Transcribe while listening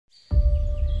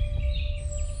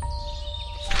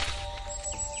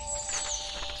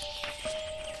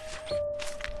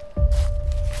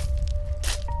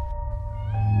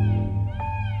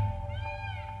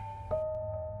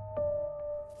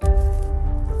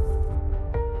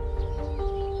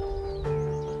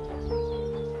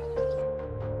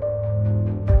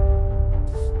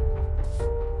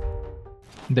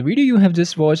The video you have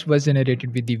just watched was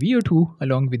generated with the VO2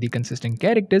 along with the consistent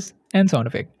characters and sound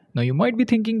effect. Now you might be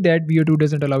thinking that VO2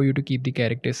 doesn't allow you to keep the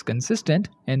characters consistent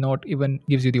and not even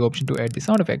gives you the option to add the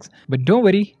sound effects. But don't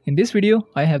worry, in this video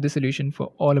I have the solution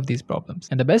for all of these problems.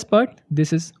 And the best part,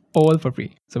 this is all for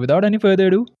free. So without any further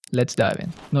ado, let's dive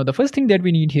in. Now the first thing that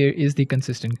we need here is the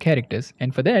consistent characters,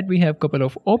 and for that we have a couple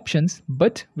of options,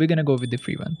 but we're gonna go with the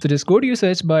free one. So just go to your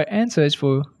search bar and search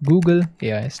for Google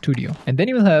AI Studio, and then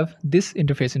you will have this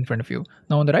interface in front of you.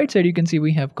 Now on the right side you can see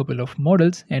we have a couple of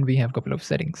models and we have a couple of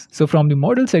settings. So from the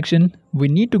model section we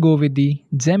need to go with the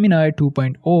Gemini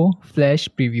 2.0 Flash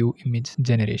Preview Image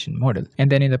Generation model, and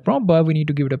then in the prompt bar we need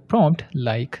to give it a prompt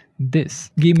like this: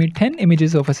 give me 10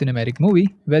 images of a cinematic movie.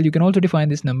 Well, you can also define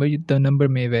this number. The number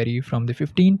may vary from the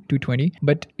 15 to 20,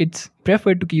 but it's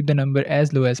preferred to keep the number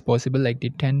as low as possible, like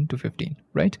the 10 to 15,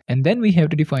 right? And then we have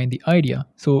to define the idea.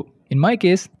 So in my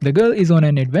case, the girl is on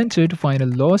an adventure to find a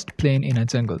lost plane in a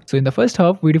jungle. So in the first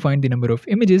half, we define the number of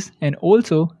images and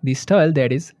also the style,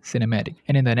 that is cinematic.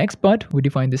 And in the next part, we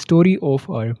define the story of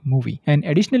our movie. And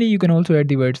additionally, you can also add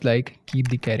the words like keep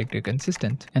the character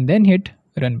consistent and then hit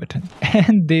run button.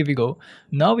 And there we go.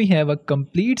 Now we have a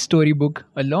complete storybook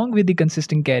along with the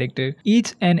consistent character.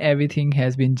 Each and everything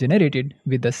has been generated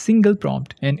with a single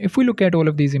prompt. And if we look at all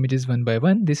of these images one by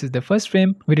one, this is the first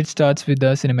frame where it starts with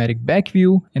the cinematic back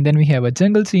view, and then we have a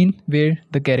jungle scene where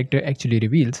the character actually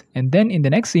reveals. And then in the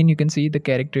next scene you can see the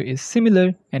character is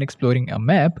similar and exploring a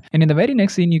map, and in the very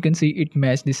next scene you can see it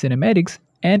matched the cinematics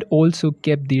and also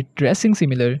kept the dressing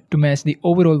similar to match the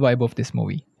overall vibe of this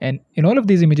movie. And in all of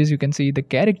these images you can see the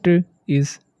character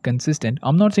is consistent.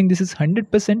 I'm not saying this is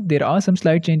 100%, there are some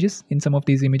slight changes in some of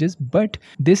these images, but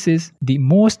this is the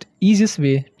most easiest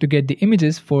way to get the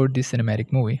images for this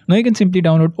cinematic movie. Now you can simply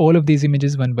download all of these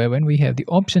images one by one. We have the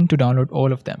option to download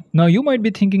all of them. Now you might be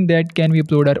thinking that can we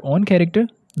upload our own character?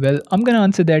 Well, I'm gonna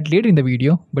answer that later in the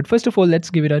video, but first of all, let's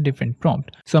give it a different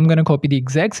prompt. So I'm gonna copy the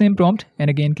exact same prompt and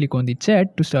again click on the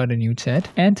chat to start a new chat.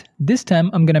 And this time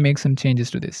I'm gonna make some changes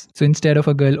to this. So instead of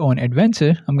a girl on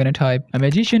adventure, I'm gonna type a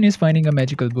magician is finding a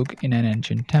magical book in an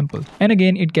ancient temple. And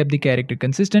again, it kept the character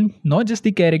consistent, not just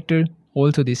the character,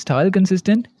 also the style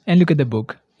consistent. And look at the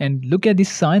book and look at the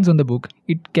signs on the book.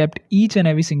 It kept each and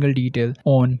every single detail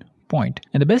on point.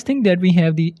 And the best thing that we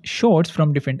have the shots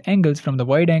from different angles, from the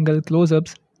wide angle,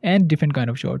 close-ups, and different kind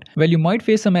of shot. Well, you might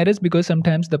face some errors because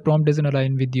sometimes the prompt doesn't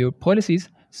align with your policies,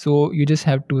 so you just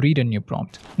have to rerun your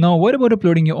prompt. Now what about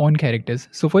uploading your own characters?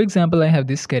 So for example, I have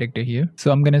this character here,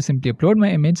 so I'm gonna simply upload my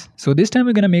image. So this time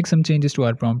we're gonna make some changes to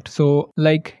our prompt. So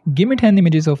like give me 10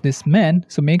 images of this man,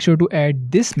 so make sure to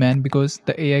add this man because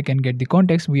the AI can get the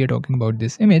context we are talking about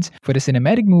this image for a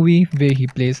cinematic movie where he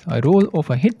plays a role of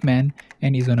a hitman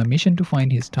and is on a mission to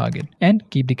find his target, and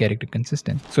keep the character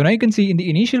consistent. So now you can see in the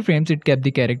initial frames it kept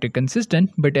the character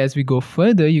consistent, but as we go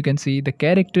further you can see the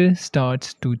character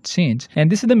starts to change. And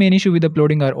this is the main issue with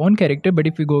uploading our own character, but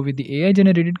if we go with the AI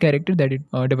generated character that it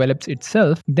develops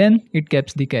itself, then it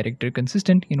keeps the character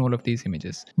consistent in all of these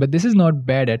images. But this is not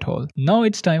bad at all. Now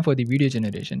it's time for the video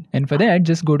generation, and for that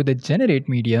just go to the generate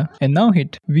media and now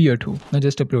hit VO2. Now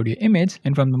just upload your image,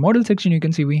 and from the model section you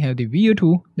can see we have the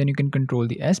VO2, then you can control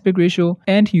the aspect ratio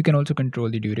and you can also control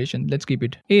the duration. Let's keep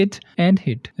it 8 and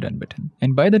hit run button.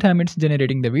 And by the time it's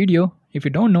generating the video, if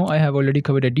you don't know, I have already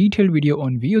covered a detailed video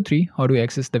on VO3, how to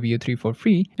access the VO3 for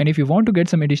free. And if you want to get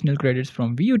some additional credits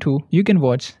from VO2, you can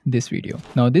watch this video.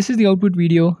 Now this is the output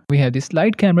video. We have the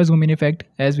slide camera zoom in effect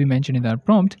as we mentioned in our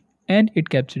prompt, and it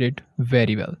captured it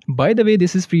very well. By the way,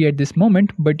 this is free at this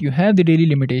moment, but you have the daily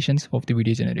limitations of the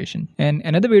video generation. And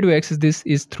another way to access this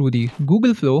is through the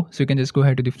Google Flow. So you can just go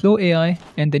ahead to the Flow AI,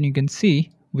 and then you can see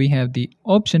we have the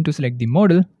option to select the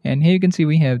model, and here you can see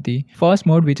we have the fast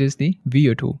mode, which is the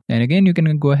VO2. And again you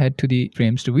can go ahead to the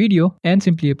frames to video and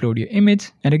simply upload your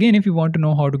image. And again, if you want to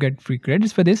know how to get free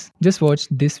credits for this, just watch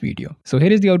this video. So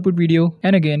here is the output video,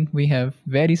 and again we have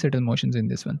very subtle motions in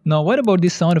this one. Now what about the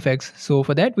sound effects? So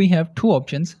for that we have two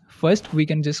options. First, we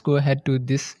can just go ahead to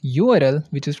this URL,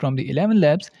 which is from the 11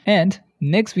 Labs, and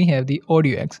next we have the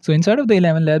Audio X. So inside of the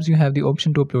 11 Labs you have the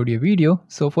option to upload your video.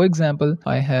 So for example,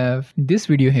 I have this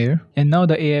video here, and now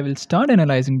the AI will start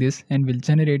analyzing this and will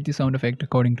generate the sound effect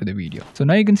according to the video. So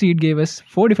now you can see it gave us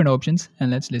 4 different options,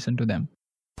 and let's listen to them.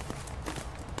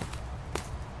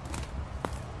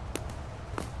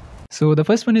 So the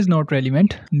first one is not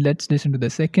relevant. Let's listen to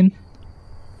the second.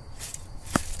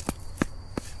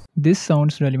 This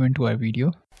sounds relevant to our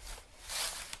video.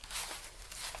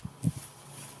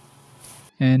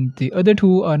 and the other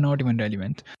 2 are not even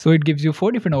relevant. So it gives you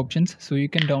 4 different options, so you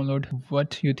can download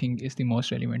what you think is the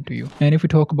most relevant to you. And if we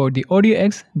talk about the audio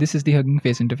X, this is the Hugging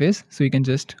Face interface. So you can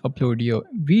just upload your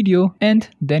video and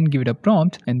then give it a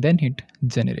prompt and then hit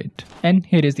generate. And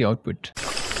here is the output.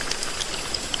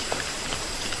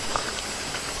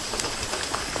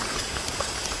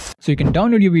 So you can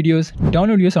download your videos,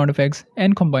 download your sound effects,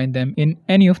 and combine them in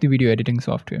any of the video editing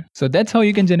software. So that's how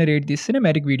you can generate these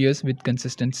cinematic videos with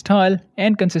consistent style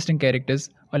and consistent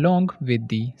characters along with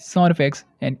the sound effects,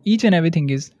 and each and everything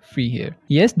is free here.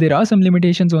 Yes, there are some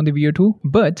limitations on the Veo 2,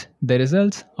 but the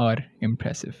results are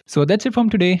impressive. So that's it from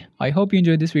today. I hope you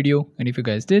enjoyed this video, and if you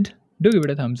guys did, do give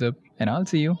it a thumbs up, and I'll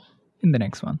see you in the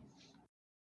next one.